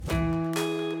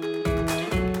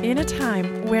In a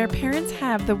time where parents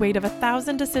have the weight of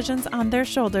 1,000 decisions on their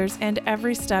shoulders and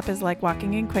every step is like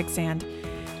walking in quicksand,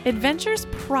 adventure's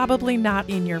probably not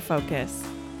in your focus.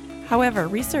 However,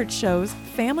 research shows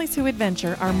families who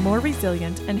adventure are more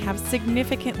resilient and have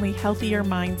significantly healthier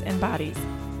minds and bodies.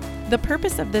 The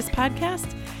purpose of this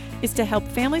podcast is to help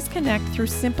families connect through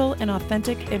simple and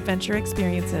authentic adventure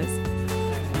experiences.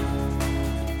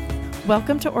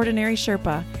 Welcome to Ordinary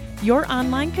Sherpa, your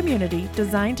online community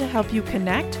designed to help you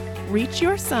connect, reach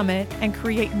your summit, and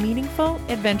create meaningful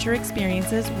adventure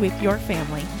experiences with your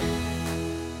family.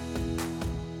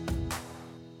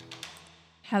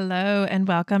 Hello and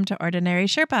welcome to Ordinary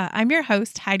Sherpa. I'm your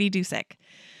host, Heidi Dusick.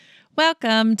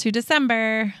 Welcome to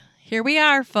December. Here we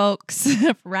are, folks,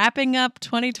 wrapping up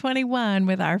 2021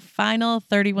 with our final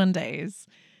 31 days.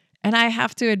 And I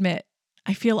have to admit,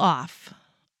 I feel off.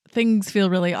 Things feel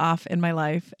really off in my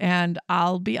life. And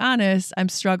I'll be honest, I'm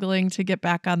struggling to get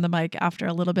back on the mic after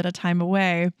a little bit of time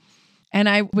away. And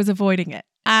I was avoiding it.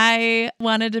 I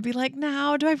wanted to be like,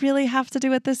 no, do I really have to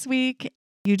do it this week?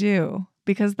 You do,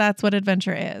 because that's what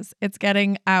adventure is. It's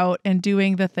getting out and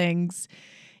doing the things,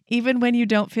 even when you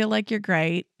don't feel like you're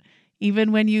great,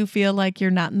 even when you feel like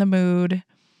you're not in the mood.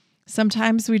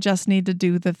 Sometimes we just need to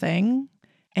do the thing.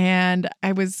 And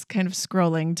I was kind of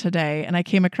scrolling today and I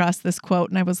came across this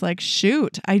quote and I was like,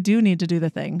 shoot, I do need to do the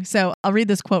thing. So I'll read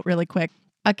this quote really quick.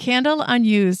 A candle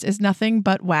unused is nothing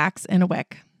but wax in a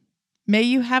wick. May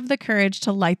you have the courage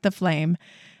to light the flame,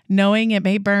 knowing it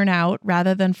may burn out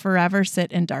rather than forever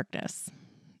sit in darkness.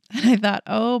 And I thought,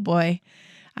 oh boy,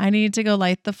 I need to go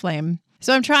light the flame.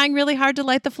 So I'm trying really hard to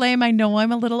light the flame. I know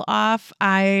I'm a little off.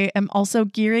 I am also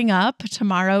gearing up.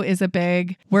 Tomorrow is a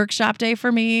big workshop day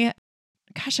for me.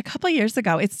 Gosh, a couple of years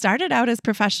ago, it started out as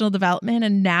professional development,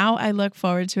 and now I look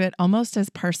forward to it almost as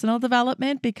personal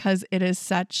development because it is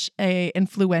such an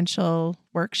influential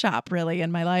workshop, really,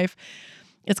 in my life.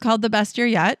 It's called The Best Year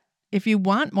Yet. If you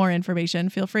want more information,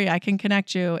 feel free. I can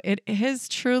connect you. It has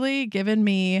truly given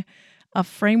me a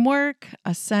framework,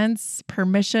 a sense,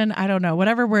 permission, I don't know,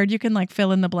 whatever word you can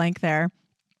fill in the blank there,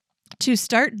 to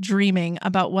start dreaming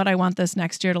about what I want this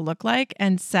next year to look like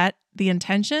and set the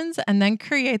intentions and then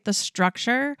create the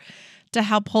structure to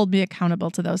help hold me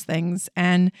accountable to those things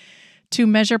and to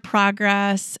measure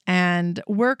progress and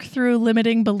work through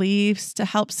limiting beliefs to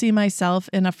help see myself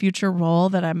in a future role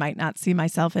that I might not see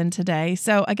myself in today.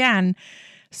 So again,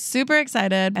 super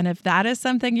excited. And if that is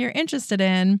something you're interested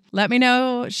in, let me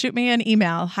know. Shoot me an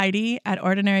email,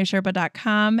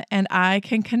 Heidi@ordinarysherpa.com, and I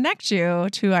can connect you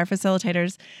to our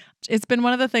facilitators. It's been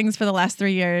one of the things for the last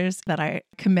 3 years that I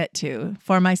commit to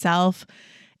for myself.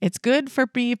 It's good for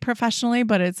me professionally,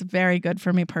 but it's very good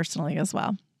for me personally as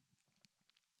well.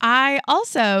 I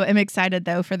also am excited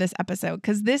though for this episode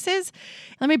because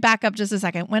let me back up just a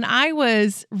second. When I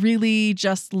was really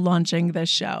just launching this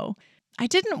show, I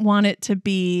didn't want it to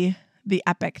be the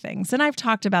epic things. And I've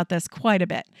talked about this quite a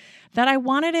bit, that I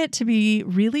wanted it to be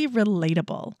really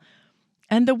relatable.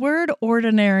 And the word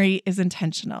ordinary is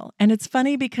intentional. And it's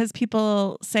funny because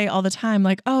people say all the time,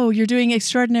 like, oh, you're doing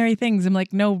extraordinary things. I'm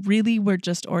like, no, really, we're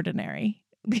just ordinary.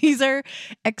 These are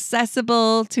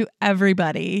accessible to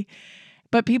everybody,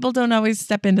 but people don't always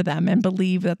step into them and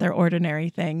believe that they're ordinary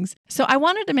things. So I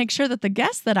wanted to make sure that the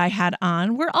guests that I had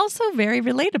on were also very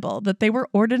relatable, that they were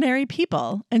ordinary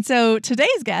people. And so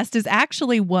today's guest is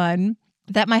actually one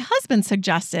that my husband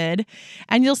suggested,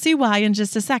 and you'll see why in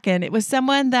just a second. It was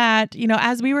someone that,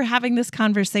 as we were having this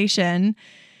conversation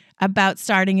about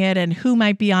starting it and who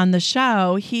might be on the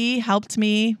show, he helped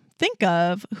me think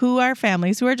of who are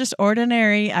families who are just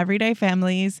ordinary, everyday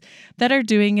families that are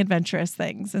doing adventurous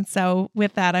things. And so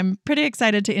with that, I'm pretty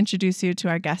excited to introduce you to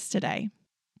our guest today.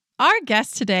 Our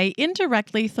guest today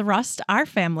indirectly thrust our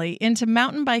family into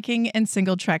mountain biking and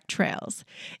single trek trails.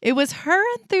 It was her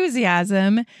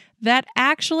enthusiasm that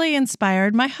actually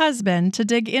inspired my husband to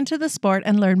dig into the sport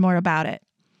and learn more about it.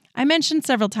 I mentioned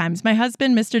several times, my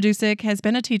husband, Mr. Dusick, has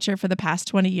been a teacher for the past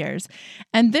 20 years,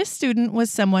 and this student was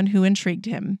someone who intrigued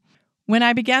him. When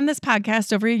I began this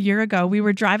podcast over a year ago, we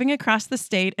were driving across the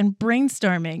state and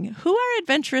brainstorming who are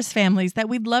adventurous families that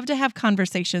we'd love to have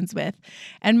conversations with,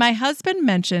 and my husband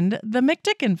mentioned the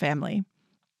McDicken family.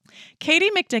 Katie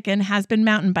McDicken has been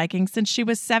mountain biking since she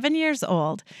was 7 years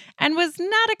old and was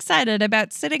not excited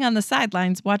about sitting on the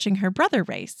sidelines watching her brother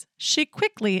race. She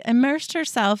quickly immersed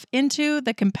herself into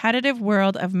the competitive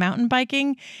world of mountain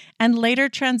biking and later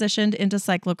transitioned into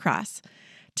cyclocross.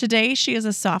 Today, she is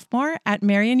a sophomore at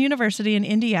Marian University in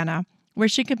Indiana, where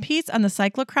she competes on the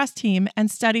cyclocross team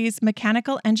and studies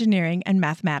mechanical engineering and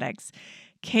mathematics.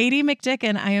 Katie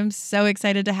McDicken, I am so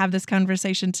excited to have this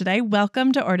conversation today.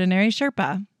 Welcome to Ordinary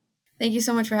Sherpa. Thank you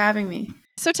so much for having me.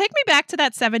 So take me back to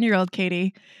that 7-year-old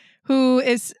Katie who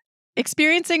is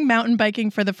experiencing mountain biking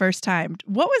for the first time.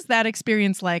 What was that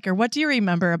experience like, or what do you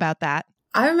remember about that?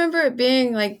 I remember it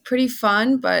being like pretty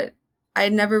fun, but I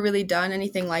had never really done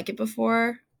anything like it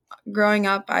before. Growing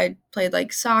up, I played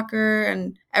like soccer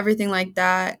and everything like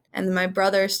that. And then my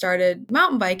brother started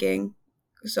mountain biking.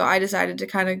 So I decided to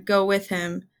kind of go with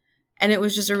him. And it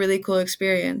was just a really cool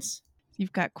experience.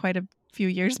 You've got quite a few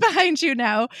years behind you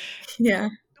now. Yeah.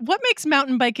 What makes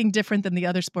mountain biking different than the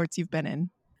other sports you've been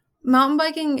in? Mountain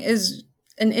biking is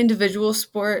an individual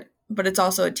sport, but it's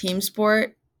also a team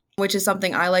sport, which is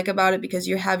something I like about it because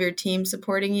you have your team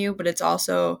supporting you, but it's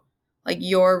also like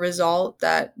your result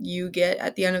that you get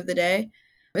at the end of the day.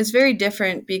 It's very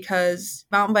different because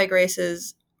mountain bike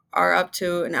races are up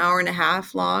to an hour and a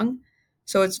half long.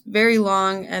 So it's very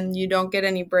long and you don't get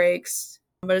any breaks,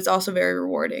 but it's also very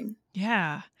rewarding.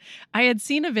 Yeah. I had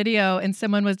seen a video and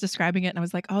someone was describing it and I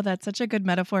was like, oh, that's such a good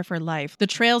metaphor for life. The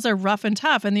trails are rough and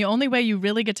tough. And the only way you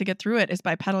really get to get through it is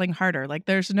by pedaling harder. Like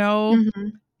there's no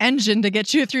engine to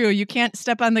get you through. You can't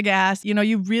step on the gas.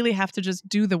 You really have to just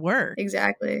do the work.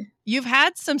 Exactly. You've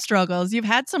had some struggles. You've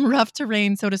had some rough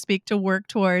terrain, so to speak, to work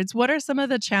towards. What are some of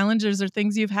the challenges or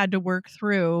things you've had to work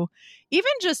through,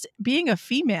 even just being a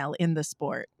female in the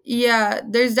sport? Yeah,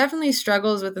 there's definitely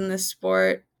struggles within this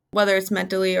sport, whether it's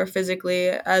mentally or physically.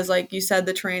 As like you said,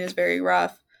 the terrain is very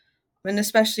rough. And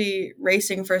especially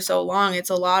racing for so long, it's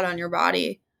a lot on your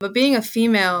body. But being a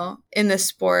female in this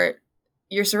sport,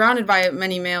 you're surrounded by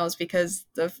many males because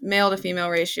the male to female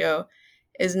ratio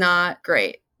is not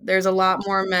great. There's a lot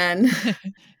more men.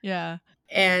 Yeah.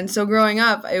 And so growing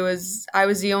up, I was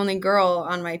the only girl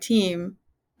on my team.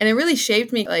 And it really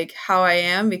shaped me like how I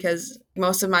am because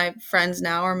most of my friends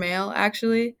now are male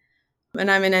actually. And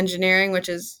I'm in engineering, which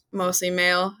is mostly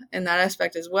male in that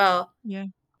aspect as well. Yeah.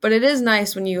 But it is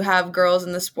nice when you have girls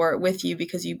in the sport with you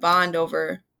because you bond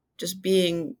over just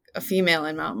being a female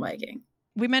in mountain biking.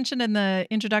 We mentioned in the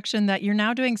introduction that you're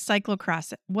now doing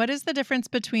cyclocross. What is the difference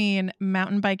between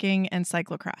mountain biking and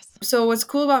cyclocross? So what's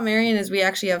cool about Marion is we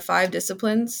actually have 5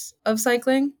 disciplines of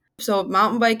cycling. So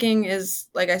mountain biking is,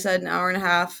 like I said, an hour and a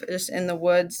half just in the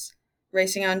woods,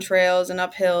 racing on trails and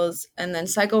up hills. And then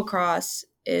cyclocross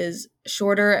is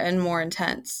shorter and more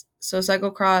intense. So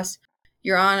cyclocross,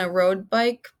 you're on a road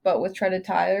bike, but with treaded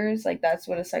tires. Like that's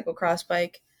what a cyclocross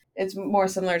bike. It's more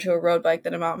similar to a road bike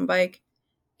than a mountain bike.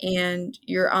 And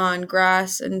you're on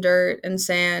grass and dirt and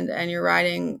sand and you're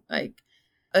riding like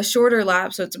a shorter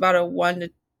lap. So it's about a 1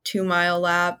 to 2 mile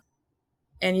lap.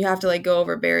 And you have to like go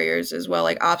over barriers as well,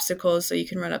 like obstacles. So you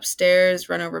can run up stairs,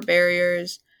 run over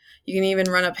barriers. You can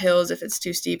even run up hills if it's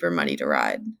too steep or muddy to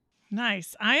ride.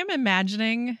 Nice. I am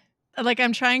imagining, like,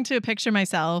 I'm trying to picture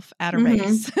myself at a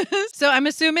race. So I'm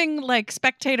assuming, like,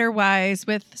 spectator wise,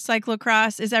 with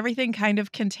cyclocross, is everything kind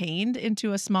of contained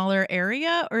into a smaller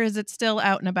area or is it still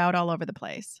out and about all over the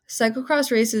place?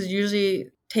 Cyclocross races usually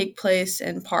take place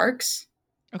in parks.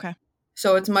 Okay.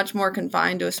 So it's much more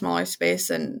confined to a smaller space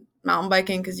than mountain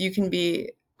biking because you can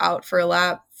be out for a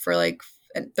lap for like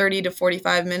 30 to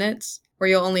 45 minutes where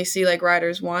you'll only see like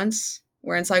riders once,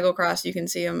 where in cyclocross you can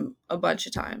see them a bunch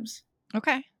of times.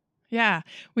 Okay. Yeah.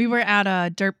 We were at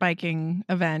a dirt biking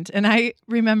event and I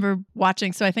remember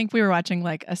watching. So I think we were watching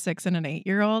like a 6 and an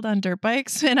 8-year-old on dirt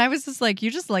bikes. And I was just like, you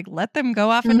just like let them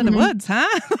go off into the woods, huh?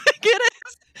 Like it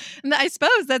is. And I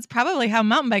suppose that's probably how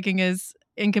mountain biking is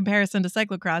in comparison to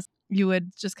cyclocross. You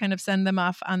would just kind of send them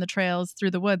off on the trails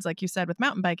through the woods, like you said, with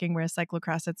mountain biking, whereas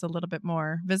cyclocross, it's a little bit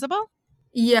more visible.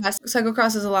 Yes,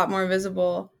 cyclocross is a lot more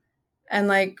visible. And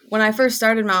like when I first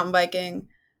started mountain biking,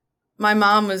 my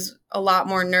mom was a lot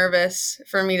more nervous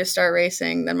for me to start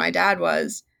racing than my dad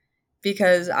was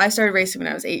because I started racing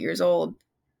when I was 8 years old.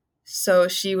 So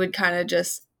she would kind of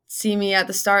just see me at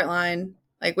the start line,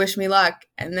 like wish me luck,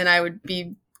 and then I would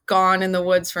be gone in the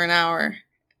woods for an hour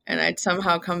and I'd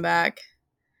somehow come back.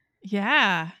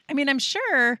 Yeah. I mean, I'm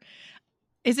sure,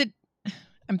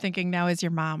 I'm thinking now as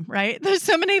your mom, right? There's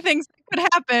so many things that could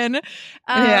happen.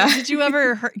 Yeah. Did you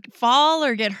ever fall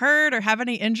or get hurt or have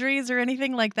any injuries or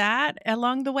anything like that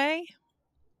along the way?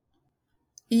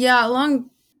 Yeah,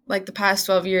 along like the past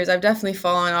 12 years, I've definitely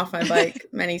fallen off my bike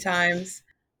many times.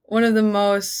 One of the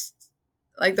most,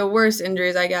 like the worst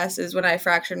injuries, I guess, is when I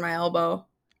fractured my elbow.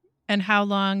 And how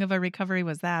long of a recovery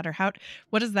was that? Or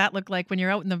what does that look like when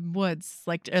you're out in the woods?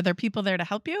 Like, are there people there to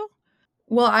help you?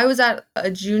 Well, I was at a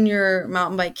junior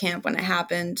mountain bike camp when it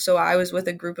happened. So I was with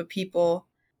a group of people.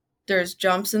 There's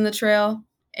jumps in the trail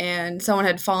and someone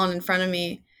had fallen in front of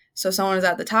me. So someone was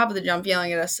at the top of the jump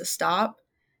yelling at us to stop.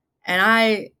 And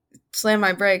I slammed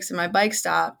my brakes and my bike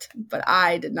stopped, but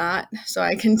I did not. So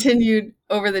I continued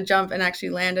over the jump and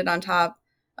actually landed on top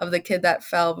of the kid that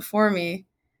fell before me.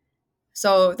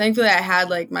 So thankfully I had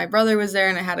like my brother was there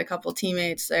and I had a couple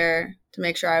teammates there to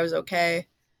make sure I was okay.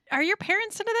 Are your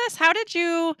parents into this? How did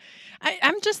you?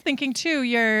 I'm just thinking too.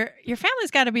 Your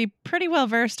family's got to be pretty well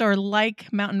versed or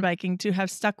like mountain biking to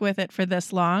have stuck with it for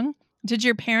this long. Did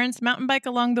your parents mountain bike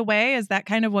along the way? Is that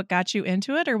kind of what got you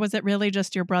into it, or was it really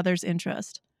just your brother's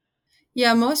interest?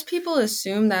 Yeah, most people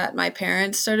assume that my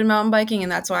parents started mountain biking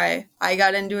and that's why I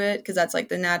got into it because that's like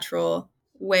the natural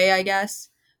way, I guess.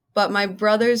 But my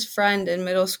brother's friend in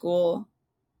middle school,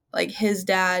 like his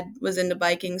dad was into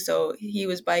biking, so he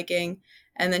was biking.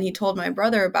 And then he told my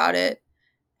brother about it.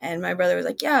 And my brother was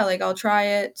like, yeah, like I'll try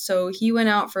it. So he went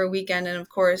out for a weekend. And of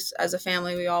course, as a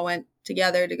family, we all went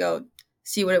together to go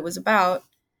see what it was about.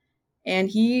 And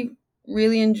he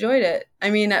really enjoyed it. I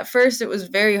mean, at first it was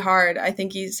very hard. I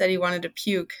think he said he wanted to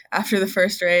puke after the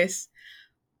first race,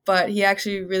 but he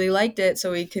actually really liked it.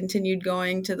 So we continued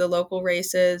going to the local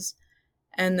races.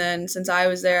 And then since I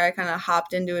was there, I kind of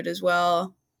hopped into it as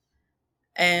well.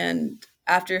 And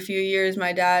after a few years,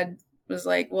 my dad was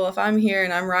like, well, if I'm here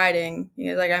and I'm riding,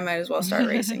 he's like, I might as well start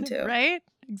racing too. Right?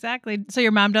 Exactly. So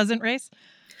your mom doesn't race?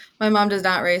 My mom does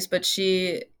not race, but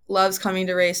she loves coming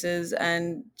to races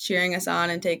and cheering us on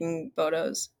and taking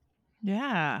photos.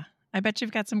 Yeah. I bet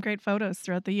you've got some great photos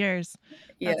throughout the years.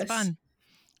 That's Yes. fun.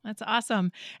 That's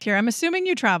awesome. Here, I'm assuming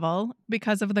you travel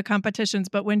because of the competitions,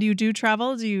 but when you do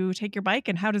travel, do you take your bike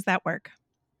and how does that work?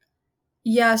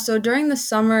 Yeah, so during the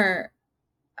summer,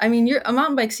 I mean, a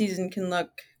mountain bike season can look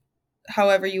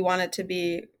however you want it to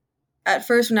be. At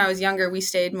first, when I was younger, we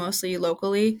stayed mostly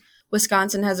locally.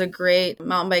 Wisconsin has a great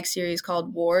mountain bike series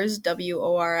called WORS,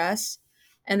 WORS,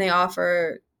 and they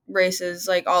offer races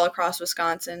like all across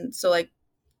Wisconsin. So like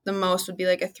the most would be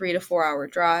like a 3 to 4 hour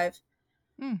drive.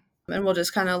 Mm. And we'll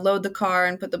just kind of load the car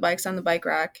and put the bikes on the bike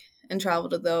rack and travel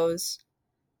to those.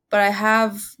 But I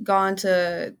have gone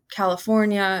to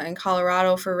California and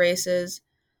Colorado for races.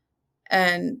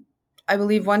 And I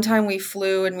believe one time we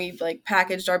flew and we like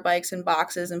packaged our bikes in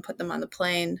boxes and put them on the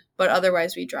plane. But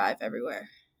otherwise we drive everywhere.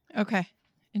 Okay.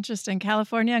 Interesting.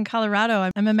 California and Colorado.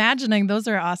 I'm imagining those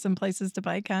are awesome places to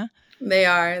bike, huh? They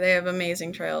are. They have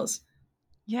amazing trails.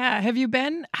 Yeah. Have you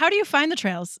been? How do you find the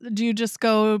trails? Do you just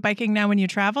go biking now when you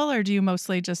travel or do you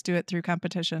mostly just do it through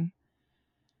competition?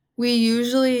 We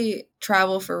usually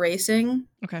travel for racing.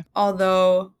 Okay.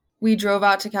 Although we drove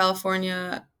out to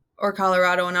California or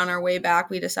Colorado and on our way back,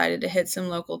 we decided to hit some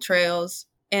local trails.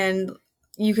 And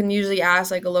you can usually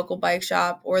ask like a local bike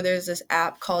shop or there's this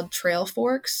app called Trail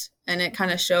Forks and it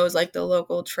kind of shows like the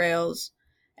local trails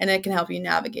and it can help you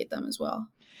navigate them as well.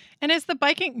 And is the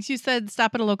biking, you said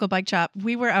stop at a local bike shop.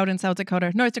 We were out in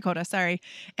North Dakota, sorry.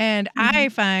 And I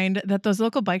find that those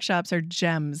local bike shops are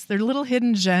gems. They're little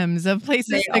hidden gems of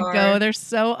places to go. They're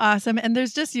so awesome. And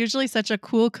there's just usually such a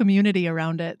cool community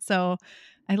around it. So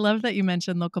I love that you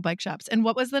mentioned local bike shops. And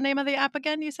what was the name of the app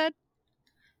again, you said?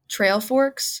 Trail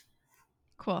Forks.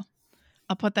 Cool.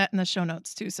 I'll put that in the show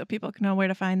notes too so people can know where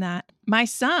to find that. My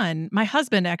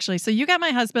husband actually, so you got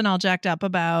my husband all jacked up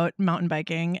about mountain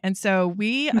biking. And so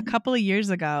we, a couple of years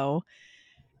ago,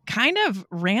 kind of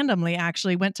randomly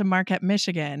actually went to Marquette,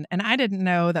 Michigan. And I didn't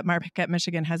know that Marquette,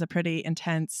 Michigan has a pretty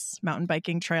intense mountain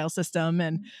biking trail system.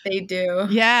 And they do.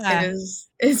 Yeah.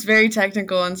 It's very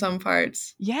technical in some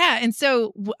parts. Yeah. And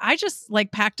so I just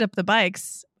like packed up the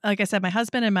bikes. Like I said, my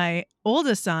husband and my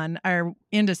oldest son are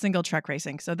into single truck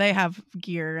racing. So they have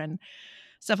gear and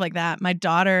stuff like that. My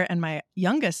daughter and my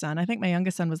youngest son, I think my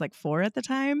youngest son was like 4 at the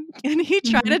time. And he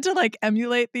tried to like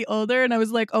emulate the older. And I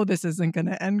was like, oh, this isn't going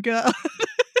to end good.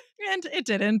 And it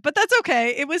didn't, but that's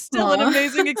okay. It was still an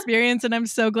amazing experience. And I'm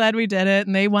so glad we did it.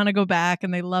 And they want to go back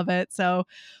and they love it. So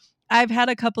I've had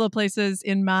a couple of places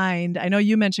in mind. I know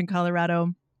you mentioned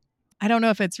Colorado. I don't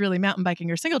know if it's really mountain biking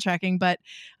or single tracking, but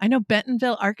I know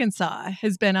Bentonville, Arkansas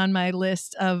has been on my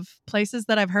list of places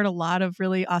that I've heard a lot of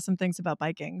really awesome things about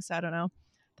biking. So I don't know.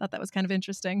 Thought that was kind of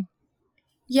interesting.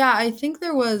 Yeah, I think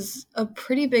there was a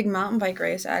pretty big mountain bike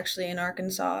race actually in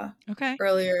Arkansas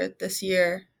earlier this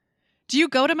year. Do you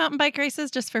go to mountain bike races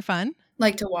just for fun?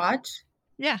 Like to watch?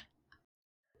 Yeah.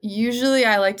 Usually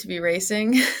I like to be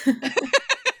racing.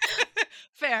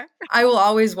 Fair. I will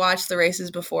always watch the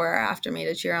races before or after me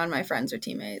to cheer on my friends or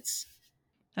teammates.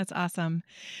 That's awesome.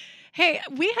 Hey,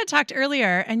 we had talked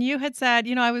earlier and you had said,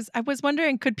 I was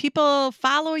wondering, could people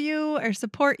follow you or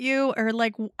support you or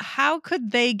like, how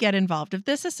could they get involved? If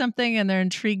this is something and they're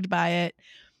intrigued by it,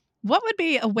 what would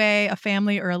be a way a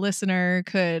family or a listener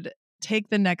could take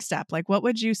the next step? Like, what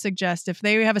would you suggest if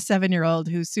they have a 7-year-old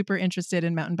who's super interested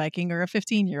in mountain biking or a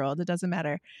 15-year-old, it doesn't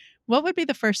matter. What would be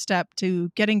the first step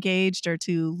to get engaged or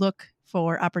to look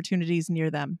for opportunities near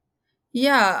them?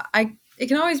 Yeah, it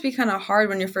can always be kind of hard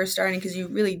when you're first starting because you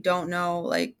really don't know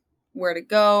like where to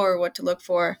go or what to look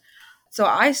for. So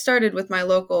I started with my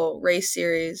local race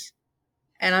series,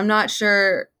 and I'm not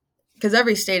sure because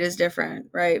every state is different,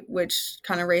 right? Which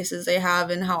kind of races they have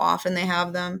and how often they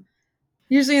have them.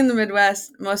 Usually in the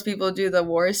Midwest, most people do the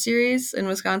Wars series in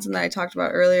Wisconsin that I talked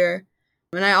about earlier.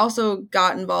 And I also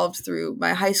got involved through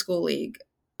my high school league.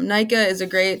 NICA is a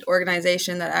great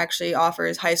organization that actually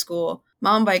offers high school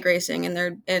mountain bike racing, and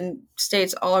they're in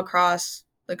states all across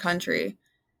the country.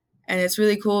 And it's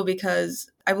really cool because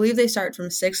I believe they start from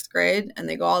 6th grade and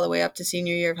they go all the way up to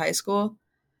senior year of high school.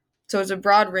 So it's a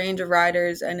broad range of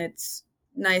riders, and it's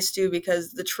nice too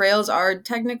because the trails are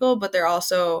technical, but they're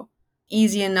also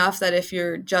easy enough that if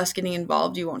you're just getting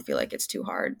involved, you won't feel like it's too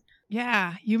hard.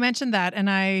 Yeah, you mentioned that and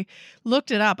I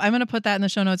looked it up. I'm going to put that in the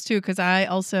show notes too because I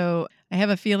have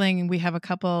a feeling we have a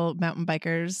couple mountain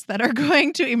bikers that are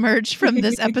going to emerge from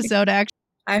this episode actually.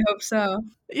 I hope so.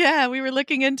 Yeah, we were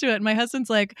looking into it. My husband's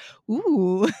like,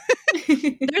 "Ooh,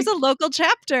 there's a local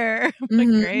chapter." I'm like,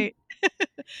 Mhm. great.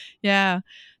 Yeah.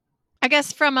 I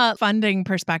guess from a funding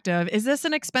perspective, is this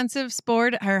an expensive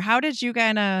sport or how did you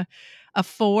kind of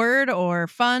afford or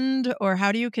fund or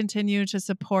how do you continue to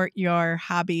support your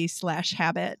hobby /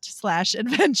 habit /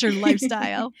 adventure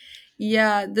lifestyle?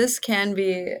 Yeah, this can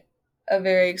be a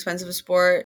very expensive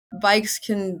sport. Bikes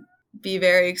can be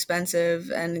very expensive,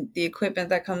 and the equipment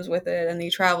that comes with it and the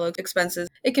travel expenses,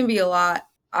 it can be a lot.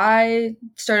 I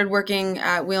started working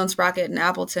at Wheel and Sprocket in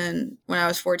Appleton when I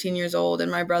was 14 years old,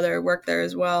 and my brother worked there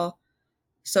as well.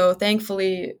 So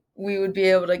thankfully, we would be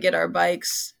able to get our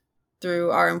bikes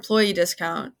through our employee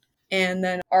discount. And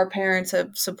then our parents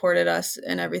have supported us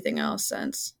in everything else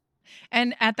since.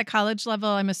 And at the college level,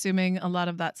 I'm assuming a lot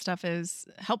of that stuff is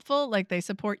helpful. Like they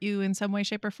support you in some way,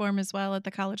 shape, or form as well at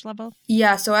the college level.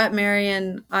 Yeah, so at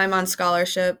Marion, I'm on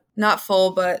scholarship, not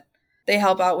full, but they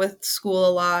help out with school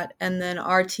a lot. And then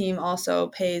our team also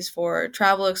pays for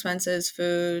travel expenses,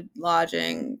 food,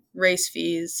 lodging, race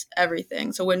fees,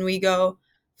 everything. So when we go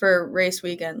for race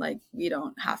weekend, like we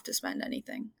don't have to spend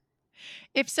anything.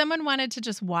 If someone wanted to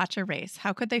just watch a race,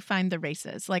 how could they find the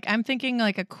races? Like I'm thinking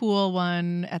like a cool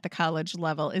one at the college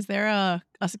level. Is there a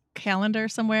calendar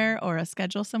somewhere or a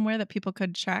schedule somewhere that people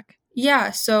could track? Yeah,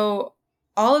 so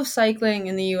all of cycling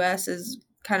in the US is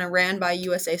kind of ran by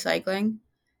USA Cycling,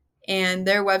 and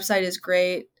their website is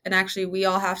great. And actually, we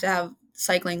all have to have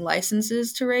cycling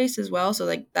licenses to race as well. So,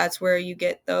 like, that's where you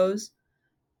get those.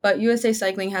 But USA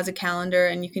Cycling has a calendar,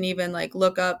 and you can even like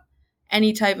look up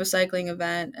any type of cycling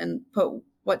event and put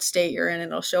what state you're in,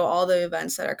 and it'll show all the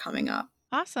events that are coming up.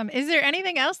 Awesome. Is there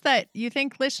anything else that you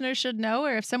think listeners should know?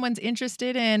 Or if someone's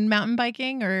interested in mountain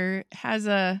biking or has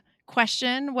a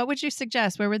question, what would you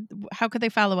suggest? How could they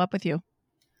follow up with you?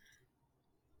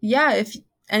 Yeah, if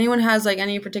anyone has like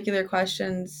any particular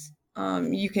questions,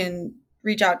 you can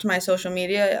reach out to my social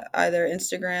media, either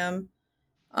Instagram,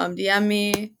 DM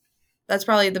me. That's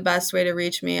probably the best way to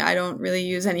reach me. I don't really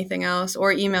use anything else,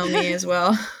 or email me as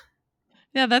well.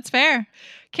 Yeah, that's fair.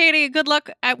 Katie, good luck.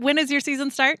 When does your season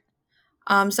start?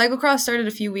 Cyclocross started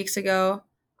a few weeks ago.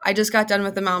 I just got done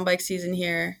with the mountain bike season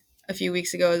here a few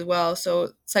weeks ago as well. So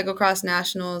Cyclocross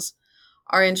Nationals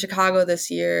are in Chicago this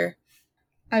year.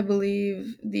 I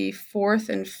believe the 4th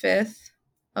and 5th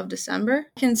of December.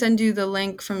 I can send you the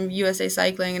link from USA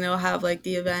Cycling, and it'll have like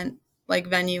the event, like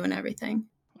venue and everything.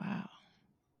 Wow.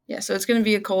 Yeah, so it's going to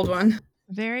be a cold one.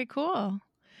 Very cool.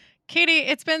 Katie,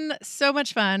 it's been so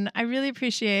much fun. I really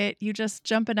appreciate you just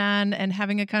jumping on and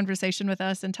having a conversation with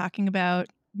us and talking about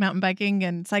mountain biking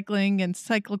and cycling and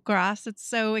cyclocross. It's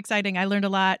so exciting. I learned a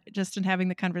lot just in having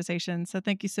the conversation. So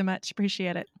thank you so much.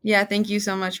 Appreciate it. Yeah, thank you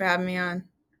so much for having me on.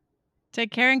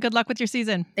 Take care and good luck with your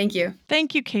season. Thank you.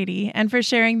 Thank you, Katie, and for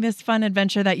sharing this fun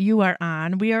adventure that you are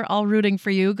on. We are all rooting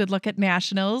for you. Good luck at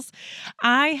Nationals.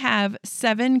 I have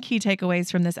 7 key takeaways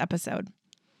from this episode.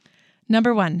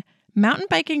 Number 1, mountain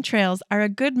biking trails are a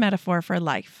good metaphor for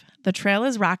life. The trail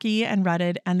is rocky and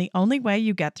rutted, and the only way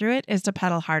you get through it is to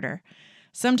pedal harder.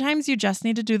 Sometimes you just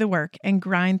need to do the work and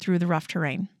grind through the rough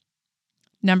terrain.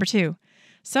 Number 2,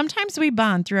 sometimes we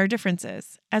bond through our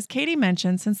differences. As Katie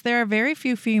mentioned, since there are very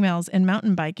few females in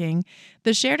mountain biking,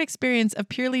 the shared experience of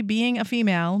purely being a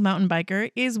female mountain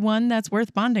biker is one that's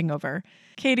worth bonding over.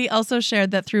 Katie also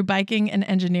shared that through biking and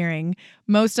engineering,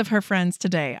 most of her friends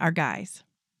today are guys.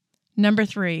 Number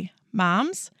 3,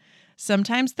 moms,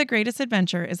 sometimes the greatest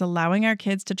adventure is allowing our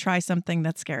kids to try something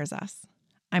that scares us.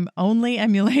 I'm only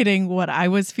emulating what I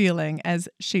was feeling as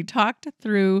she talked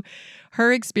through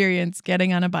her experience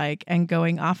getting on a bike and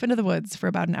going off into the woods for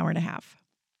about an hour and a half.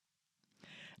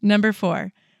 Number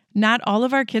 4, Not all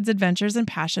of our kids' adventures and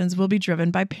passions will be driven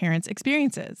by parents'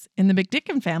 experiences. In the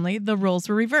McDicken family, the roles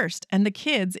were reversed, and the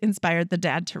kids inspired the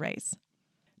dad to race.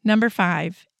 Number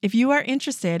 5, if you are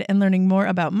interested in learning more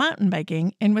about mountain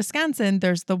biking, in Wisconsin,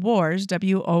 there's the WORS,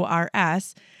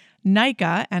 W-O-R-S,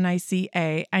 NICA,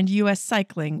 N-I-C-A, and U.S.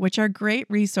 Cycling, which are great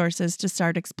resources to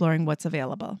start exploring what's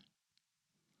available.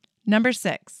 Number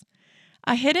 6,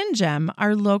 a hidden gem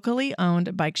are locally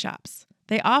owned bike shops.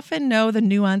 They often know the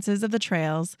nuances of the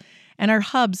trails and are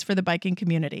hubs for the biking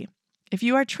community. If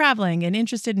you are traveling and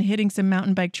interested in hitting some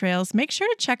mountain bike trails, make sure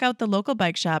to check out the local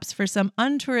bike shops for some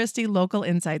untouristy local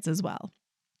insights as well.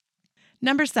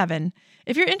 Number 7,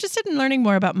 if you're interested in learning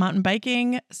more about mountain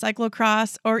biking,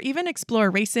 cyclocross, or even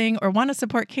explore racing or want to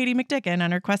support Katie McDicken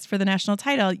on her quest for the national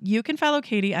title, you can follow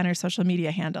Katie on her social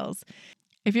media handles.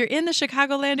 If you're in the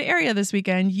Chicagoland area this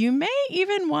weekend, you may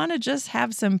even want to just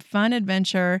have some fun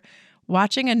adventure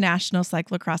watching a national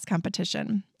cyclocross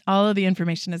competition. All of the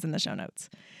information is in the show notes.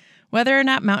 Whether or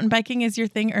not mountain biking is your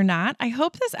thing or not, I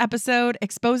hope this episode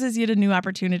exposes you to new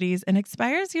opportunities and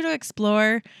inspires you to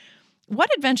explore what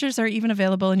adventures are even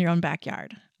available in your own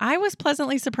backyard. I was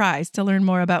pleasantly surprised to learn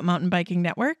more about Mountain Biking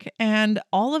Network and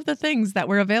all of the things that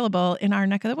were available in our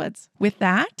neck of the woods. With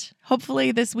that,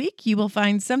 hopefully this week you will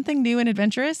find something new and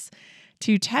adventurous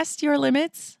to test your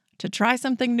limits, to try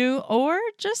something new, or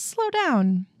just slow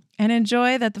down and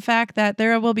enjoy the fact that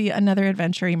there will be another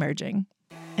adventure emerging.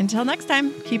 Until next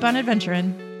time, keep on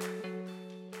adventuring.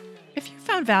 If you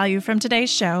found value from today's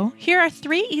show, here are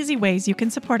 3 easy ways you can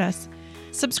support us.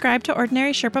 Subscribe to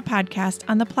Ordinary Sherpa Podcast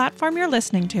on the platform you're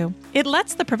listening to. It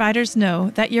lets the providers know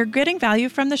that you're getting value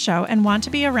from the show and want to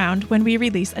be around when we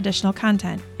release additional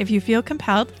content. If you feel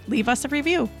compelled, leave us a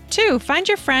review. 2, find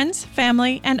your friends,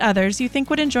 family, and others you think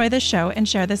would enjoy this show and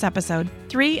share this episode.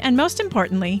 3, and most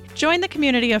importantly, join the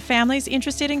community of families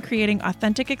interested in creating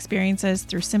authentic experiences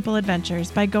through simple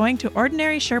adventures by going to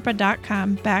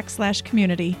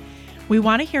ordinarysherpa.com/community. We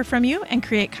want to hear from you and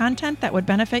create content that would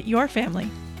benefit your family.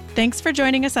 Thanks for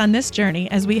joining us on this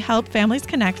journey as we help families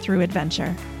connect through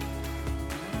adventure.